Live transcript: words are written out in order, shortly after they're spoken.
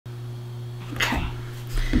Okay.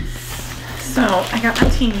 So I got my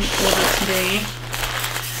team order today.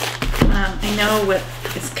 I know what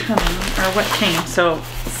is coming, or what came, so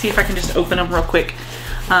let's see if I can just open them real quick.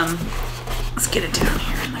 Let's get it down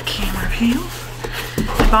here in the camera view.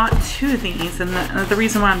 I bought 2 of these, and the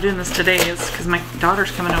reason why I'm doing this today is because my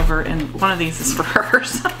daughter's coming over, and one of these is for her.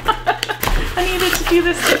 So I needed to do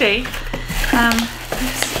this today.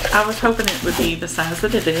 I was hoping it would be the size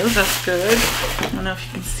that it is. That's good. I don't know if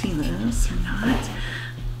you can see this or not,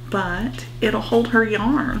 but it'll hold her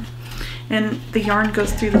yarn. And the yarn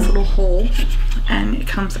goes through this little hole and it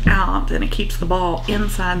comes out and it keeps the ball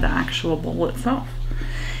inside the actual bowl itself.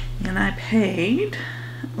 And I paid,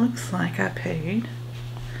 it looks like I paid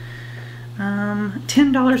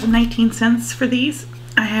 $10.19 for these.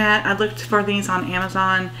 I looked for these on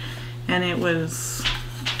Amazon and it was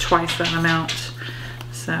twice that amount.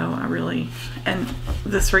 So I really, and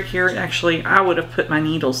this right here, actually, I would have put my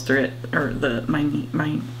needles through it, or my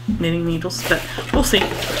knitting needles, but we'll see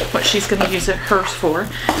what she's going to use hers for.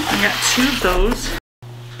 I got 2 of those.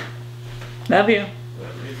 Love you.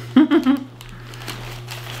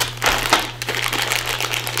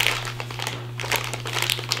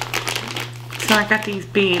 So I got these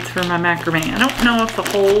beads for my macrame. I don't know if the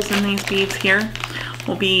holes in these beads here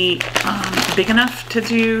will be big enough to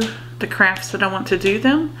do the crafts that I want to do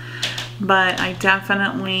them, but I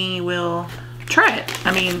definitely will try it.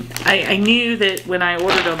 I mean, I knew that when I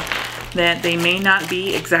ordered them that they may not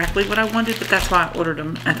be exactly what I wanted, but that's why I ordered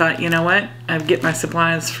them. I thought, you know what, I'd get my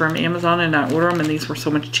supplies from Amazon and not order them, and these were so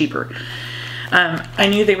much cheaper. I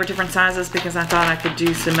knew they were different sizes because I thought I could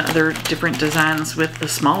do some other different designs with the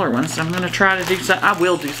smaller ones. So I'm going to try to do something. I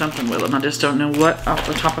will do something with them. I just don't know what off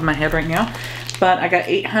the top of my head right now. But I got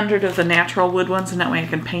 800 of the natural wood ones, and that way I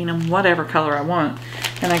can paint them whatever color I want.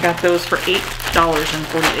 And I got those for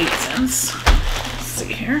 $8.48. Let's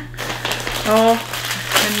see here. Oh,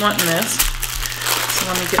 I've been wanting this. So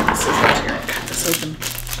let me get my scissors here and cut this open.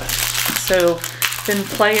 So, been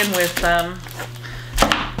playing with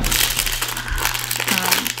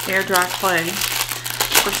air dry clay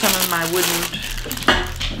for some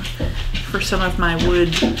of my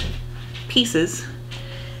wood pieces.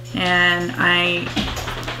 And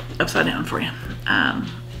upside down for you. I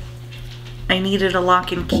needed a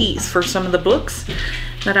lock and keys for some of the books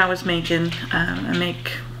that I was making. I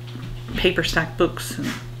make paper stack books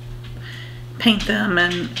and paint them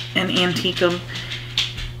and antique them.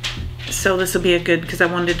 So this will be a good, because I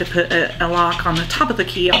wanted to put a lock on the top of the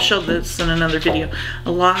key. I'll show this in another video.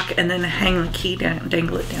 A lock, and then hang the key down,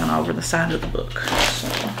 dangle it down over the side of the book. So.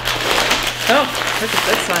 Oh, look at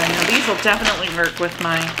this side. Now these will definitely work with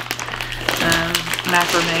my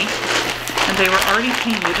macrame. And they were already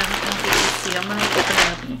painted. I don't know if you can see. I'm going to open it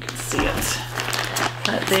up and you can see it.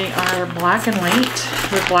 But they are black and white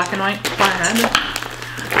with black and white plaid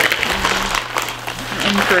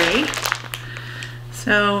and gray.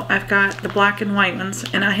 So I've got the black and white ones,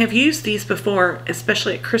 and I have used these before,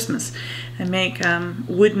 especially at Christmas. I make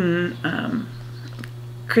wooden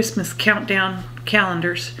Christmas countdown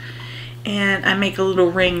calendars, and I make a little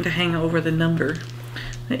ring to hang over the number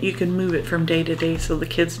that you can move it from day to day so the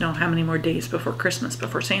kids know how many more days before Christmas,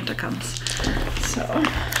 before Santa comes. So,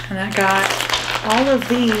 and I got all of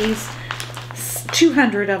these,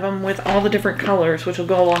 200 of them with all the different colors, which will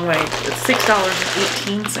go a long way. It's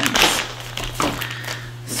 $6.18.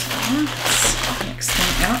 Next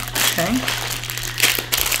thing out. Okay.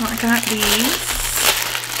 So I got these.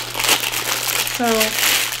 So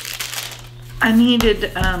I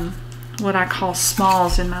needed what I call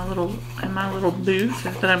smalls in my little booth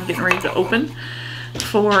that I'm getting ready to open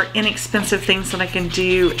for inexpensive things that I can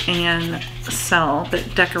do and sell,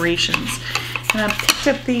 but decorations. And I picked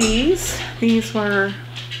up these. These were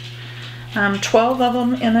 12 of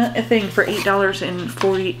them in a thing for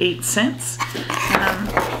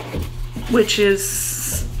 $8.48, which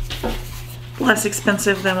is less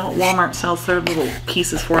expensive than what Walmart sells their little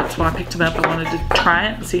pieces for. That's why I picked them up. I wanted to try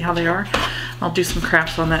it and see how they are. I'll do some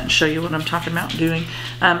crafts on that and show you what I'm talking about doing.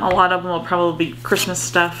 A lot of them will probably be Christmas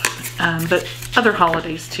stuff, but other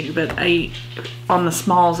holidays too. But on the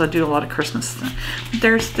smalls, I do a lot of Christmas stuff.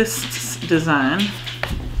 There's this design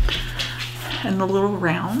and the little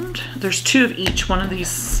round. There's 2 of each one of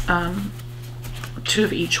these, 2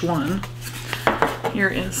 of each one. Here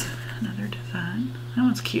is another design. That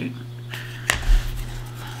one's cute.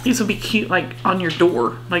 These would be cute like on your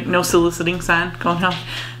door, like no soliciting sign going home.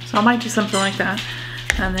 So I might do something like that.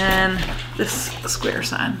 And then this square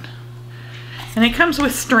sign. And it comes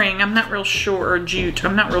with string. I'm not real sure, or jute.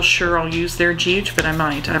 I'm not real sure I'll use their jute, but I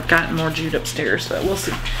might. I've gotten more jute upstairs, so we'll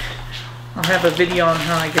see. I'll have a video on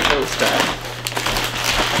how I get those done.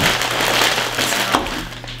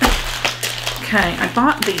 Okay, I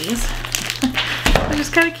bought these. They're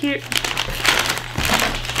just kind of cute.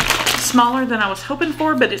 Smaller than I was hoping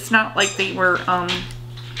for, but it's not like they were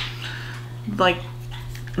like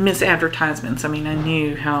misadvertisements. I mean, I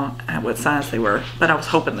knew what size they were, but I was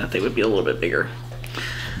hoping that they would be a little bit bigger.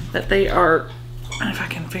 That they are, if I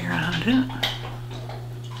can figure out how to do it.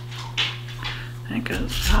 There it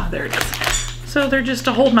goes. Ah, there it is. So they're just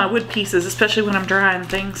to hold my wood pieces, especially when I'm drying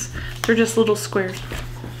things. They're just little squares.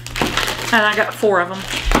 And I got 4 of them.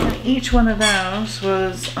 And each one of those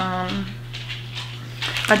was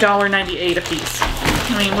 $1.98 a piece.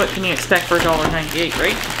 I mean, what can you expect for $1.98,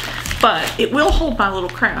 right? But it will hold my little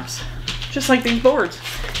crafts, just like these boards.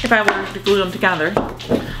 If I were to glue them together,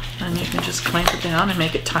 and you can just clamp it down and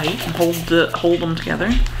make it tight and hold them together.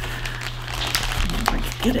 If I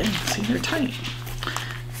can get it, see, they're tight,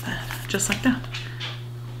 just like that.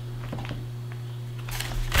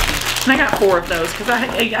 And I got 4 of those because I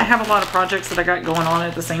have a lot of projects that I got going on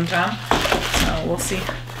at the same time. So we'll see.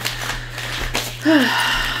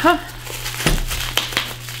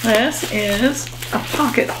 This is a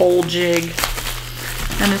pocket hole jig,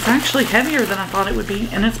 and it's actually heavier than I thought it would be,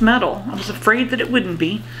 and it's metal. I was afraid that it wouldn't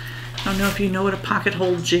be. I don't know if you know what a pocket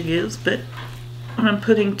hole jig is, but I'm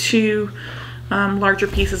putting 2 larger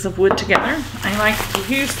pieces of wood together. I like to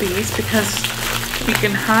use these because you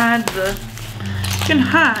can hide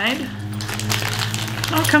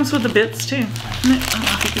oh, it comes with the bits too. I don't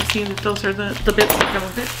know if you can see that those are the bits that come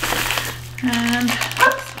with it. And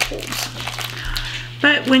holes.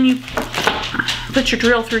 But when you put your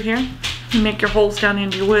drill through here, you make your holes down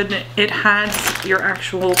into your wood, and it hides your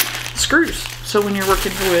actual screws. So when you're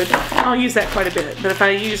working wood, I'll use that quite a bit. But if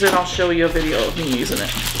I use it, I'll show you a video of me using it.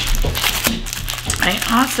 I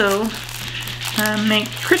also make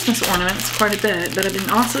Christmas ornaments quite a bit, but I've been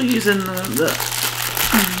also using the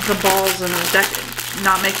balls and the deck,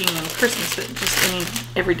 not making them Christmas, but just any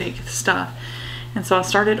everyday stuff. And so I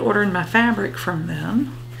started ordering my fabric from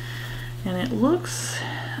them, and it looks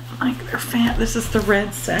like they're this is the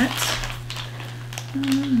red set.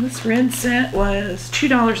 This red set was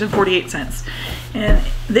 $2.48, and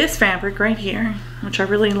this fabric right here, which I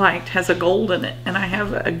really liked, has a gold in it, and I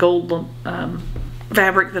have a gold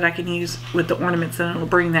fabric that I can use with the ornaments, and it'll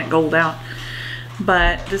bring that gold out.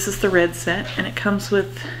 But this is the red set, and it comes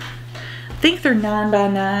with, I think they're 9 by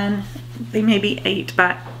 9. They may be 8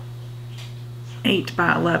 by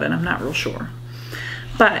 11. I'm not real sure.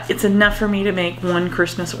 But it's enough for me to make 1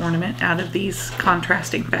 Christmas ornament out of these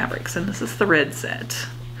contrasting fabrics. And this is the red set.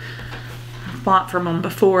 I bought from them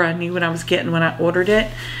before. I knew what I was getting when I ordered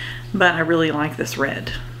it. But I really like this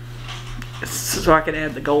red. So I could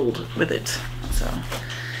add the gold with it. So,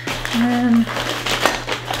 and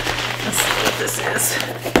let's see what this is.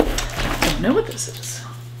 I don't know what this is.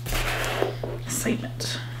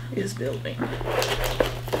 Cement is building.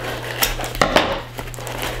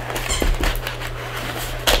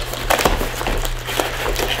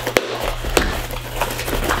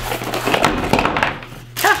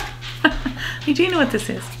 You do know what this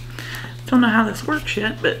is. Don't know how this works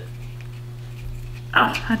yet, but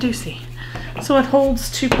oh, I do see. So it holds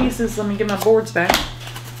 2 pieces. Let me get my boards back.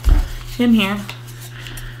 In here,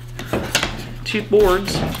 2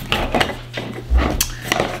 boards.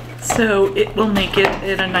 So it will make it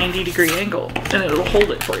at a 90-degree angle, and it'll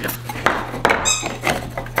hold it for you.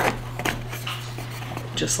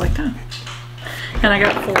 Just like that. And I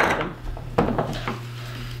got 4 of them.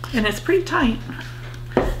 And it's pretty tight.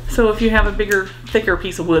 So if you have a bigger, thicker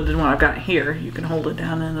piece of wood than what I've got here, you can hold it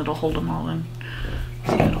down and it'll hold them all in.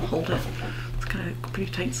 So it'll hold it. It's got a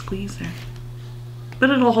pretty tight squeeze there. But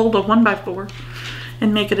it'll hold a 1x4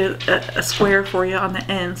 and make it a square for you on the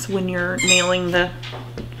ends when you're nailing it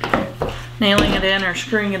in or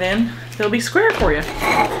screwing it in. It'll be square for you.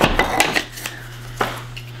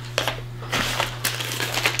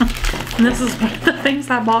 And this is one of the things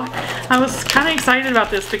I bought. I was kind of excited about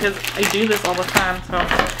this because I do this all the time. So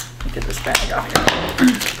let me get this bag off here.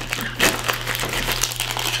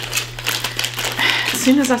 As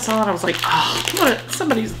soon as I saw it, I was like, oh,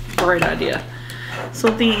 somebody's bright idea. So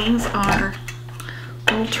these are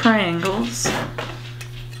little triangles,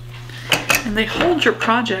 and they hold your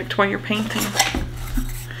project while you're painting.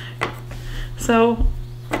 So,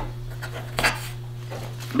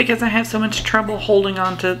 because I have so much trouble holding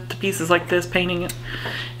on to pieces like this, painting it,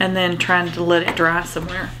 and then trying to let it dry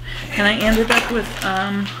somewhere. And I ended up with,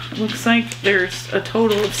 looks like there's a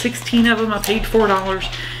total of 16 of them. I paid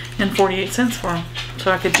 $4.48 for them.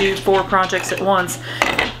 So I could do 4 projects at once,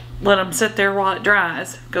 let them sit there while it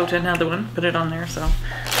dries, go to another one, put it on there. So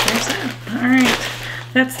there's that. Alright,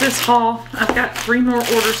 that's this haul. I've got 3 more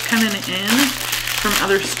orders coming in from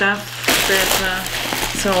other stuff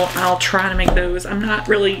that, so I'll try to make those. I'm not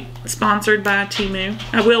really sponsored by Temu.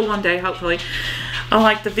 I will one day, hopefully. I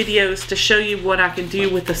like the videos to show you what I can do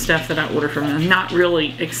with the stuff that I order from them. I'm not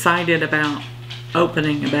really excited about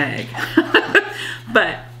opening a bag.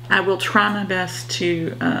 But I will try my best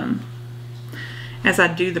to, as I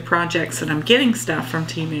do the projects that I'm getting stuff from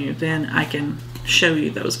Temu, then I can show you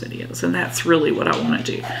those videos. And that's really what I want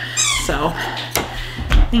to do. So,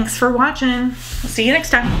 thanks for watching. See you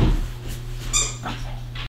next time.